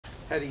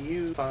How do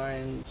you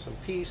find some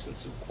peace and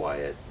some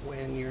quiet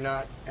when you're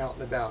not out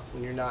and about,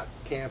 when you're not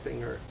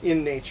camping or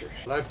in nature?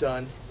 What I've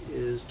done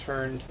is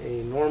turned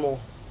a normal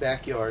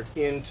backyard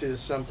into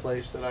some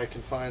place that I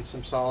can find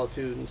some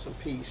solitude and some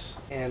peace,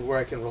 and where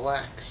I can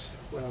relax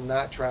when I'm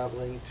not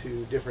traveling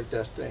to different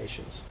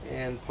destinations.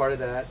 And part of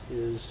that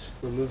is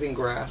removing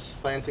grass,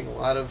 planting a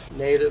lot of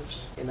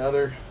natives and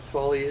other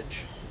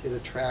foliage. It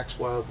attracts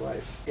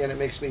wildlife and it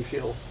makes me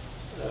feel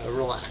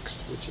relaxed,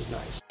 which is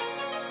nice.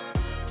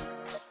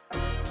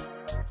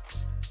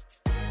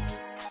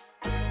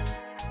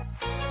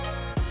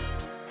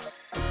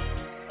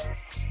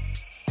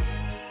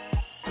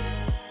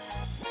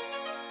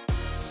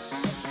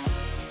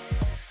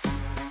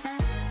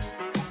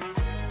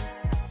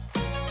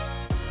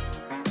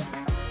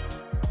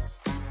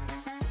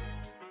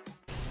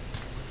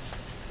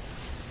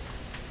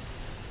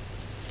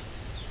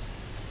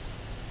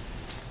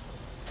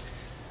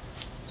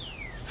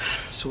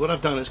 So what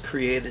I've done is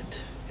created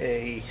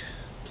a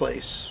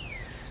place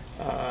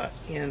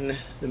in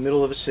the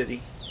middle of a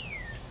city.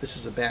 This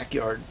is a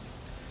backyard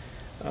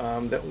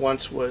that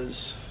once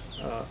was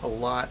a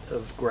lot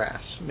of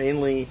grass,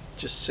 mainly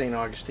just St.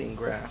 Augustine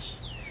grass.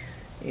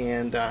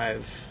 And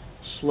I've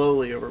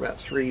slowly, over about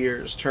 3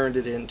 years, turned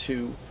it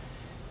into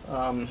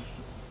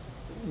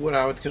what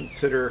I would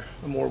consider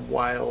a more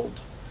wild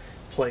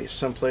place,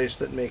 someplace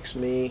that makes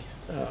me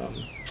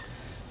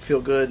feel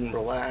good and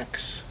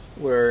relax,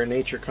 where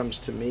nature comes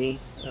to me,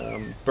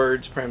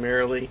 birds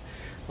primarily,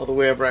 although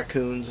we have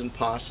raccoons and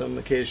possum,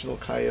 occasional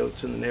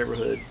coyotes in the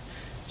neighborhood.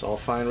 It's all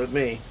fine with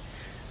me.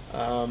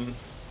 And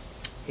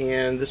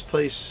this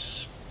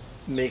place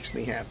makes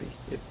me happy.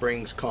 It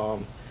brings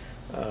calm.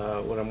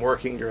 When I'm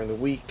working during the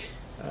week,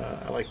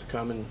 I like to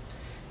come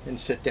and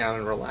sit down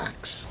and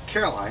relax.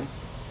 Caroline,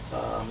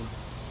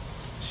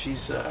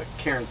 she's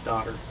Karen's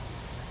daughter,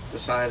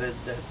 decided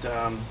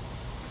that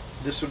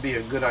this would be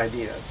a good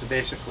idea to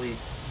basically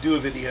do a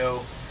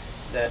video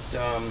that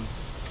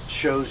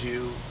shows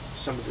you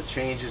some of the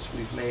changes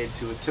we've made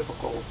to a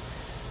typical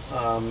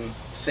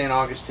St.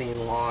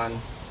 Augustine lawn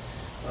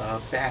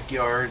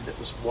backyard that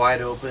was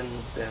wide open,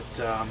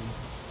 that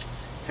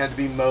had to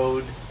be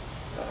mowed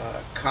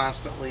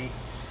constantly,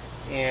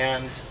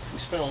 and we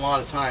spent a lot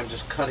of time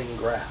just cutting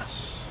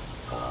grass.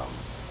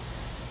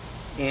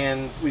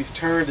 And we've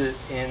turned it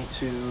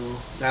into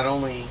not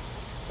only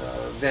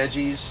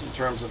veggies in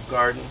terms of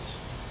gardens,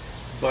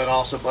 but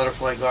also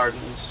butterfly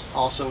gardens.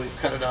 Also, we've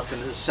cut it up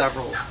into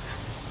several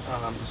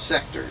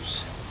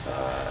sectors,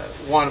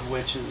 one of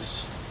which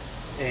is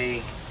a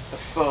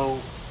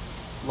faux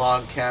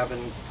log cabin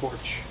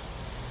porch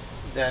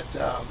that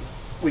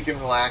we can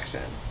relax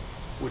in,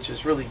 which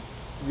is really,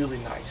 really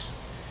nice.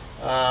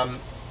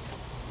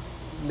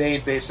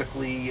 Made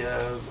basically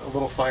a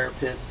little fire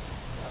pit,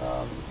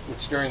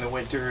 which during the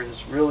winter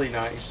is really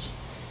nice.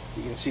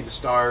 You can see the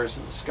stars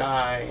in the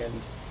sky,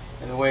 and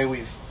the way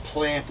we've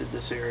planted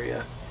this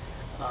area,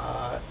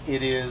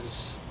 it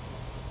is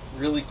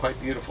really quite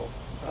beautiful,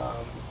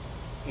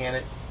 and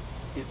it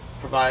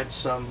provides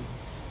some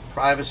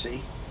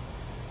privacy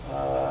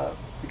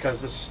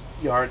because this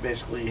yard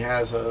basically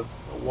has a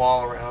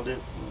wall around it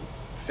and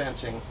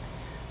fencing,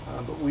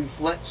 but we've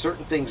let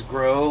certain things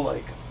grow,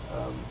 like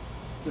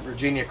the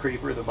Virginia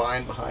creeper, the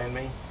vine behind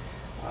me,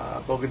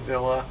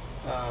 bougainvillea,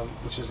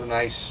 which is a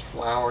nice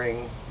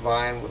flowering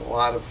vine with a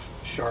lot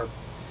of sharp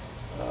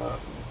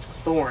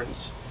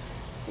thorns.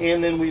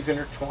 And then we've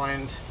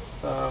intertwined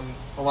a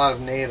lot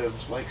of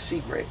natives, like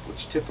sea grape,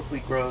 which typically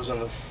grows on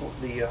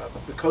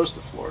the coast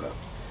of Florida,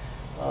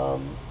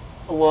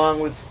 along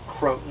with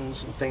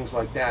crotons and things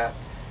like that.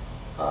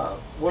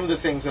 One of the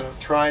things that I've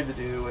tried to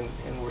do,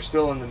 and we're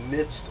still in the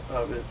midst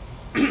of it,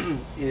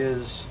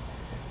 is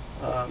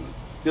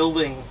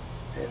building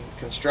and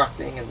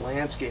constructing and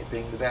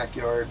landscaping the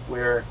backyard,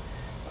 where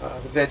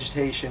the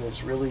vegetation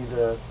is really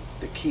the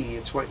key.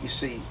 It's what you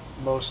see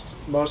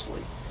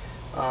mostly.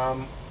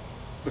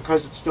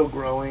 Because it's still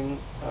growing,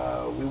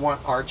 we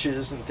want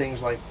arches and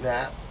things like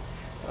that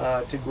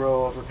to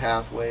grow over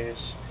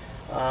pathways.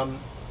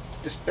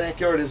 This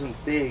backyard isn't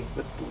big,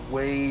 but the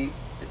way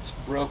it's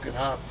broken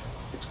up,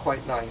 it's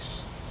quite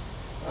nice.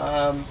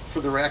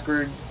 For the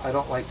record, I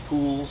don't like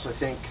pools. I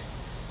think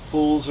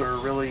pools are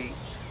really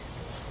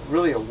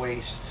a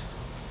waste.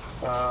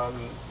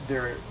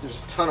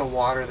 There's a ton of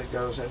water that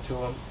goes into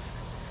them,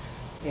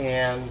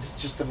 and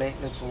just the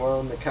maintenance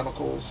alone, the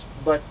chemicals.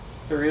 But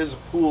there is a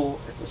pool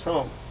at this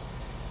home,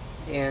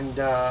 and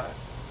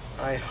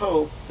I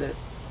hope that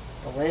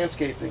the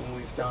landscaping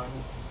we've done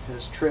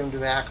has trimmed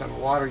back on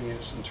water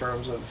use in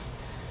terms of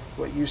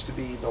what used to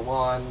be the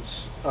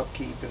lawn's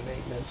upkeep and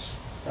maintenance.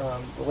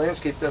 The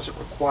landscape doesn't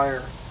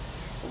require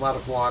a lot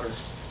of water,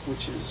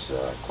 which is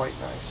quite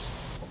nice.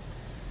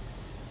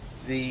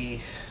 The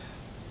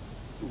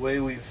way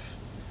we've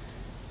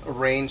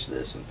arranged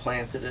this and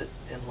planted it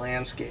and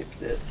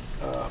landscaped it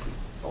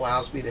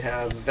allows me to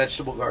have a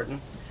vegetable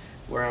garden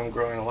where I'm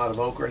growing a lot of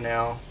okra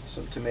now,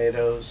 some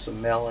tomatoes,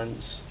 some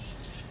melons.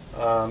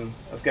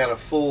 I've got a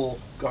full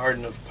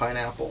garden of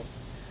pineapple,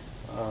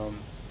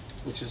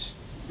 which is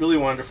really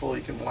wonderful.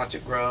 You can watch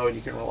it grow and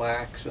you can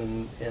relax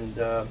and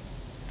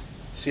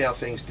see how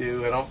things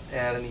do. I don't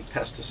add any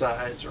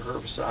pesticides or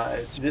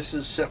herbicides. This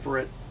is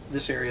separate,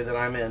 this area that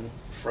I'm in,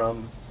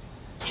 from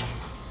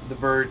the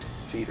bird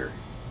feeder,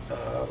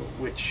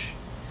 which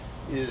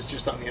is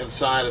just on the other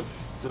side of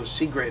those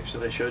sea grapes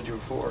that I showed you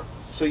before.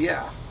 So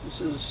yeah, this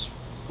is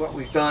what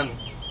we've done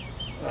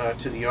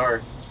to the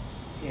yard.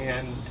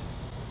 And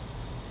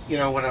you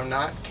know, when I'm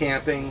not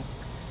camping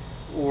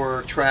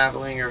or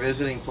traveling or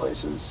visiting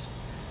places,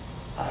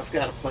 I've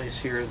got a place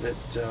here that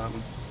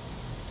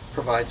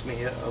provides me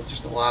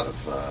just a lot of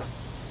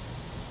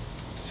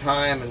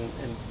time, and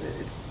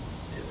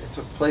it's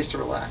a place to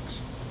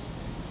relax,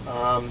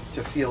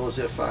 to feel as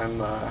if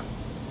I'm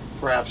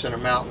perhaps in a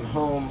mountain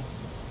home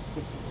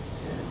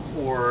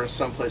or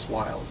someplace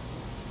wild,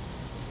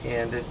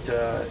 and it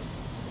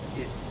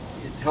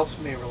helps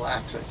me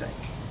relax. I think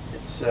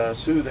it's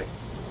soothing,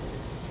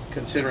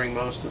 considering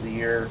most of the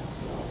year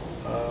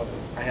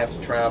I have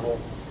to travel,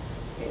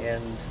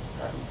 and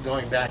I'm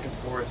going back and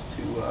forth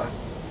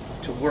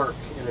to work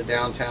in the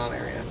downtown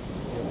area,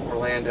 in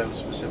Orlando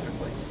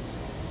specifically.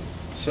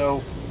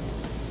 So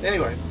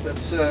anyway,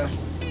 that's a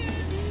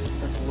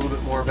little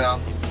bit more about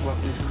what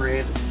we've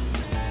created.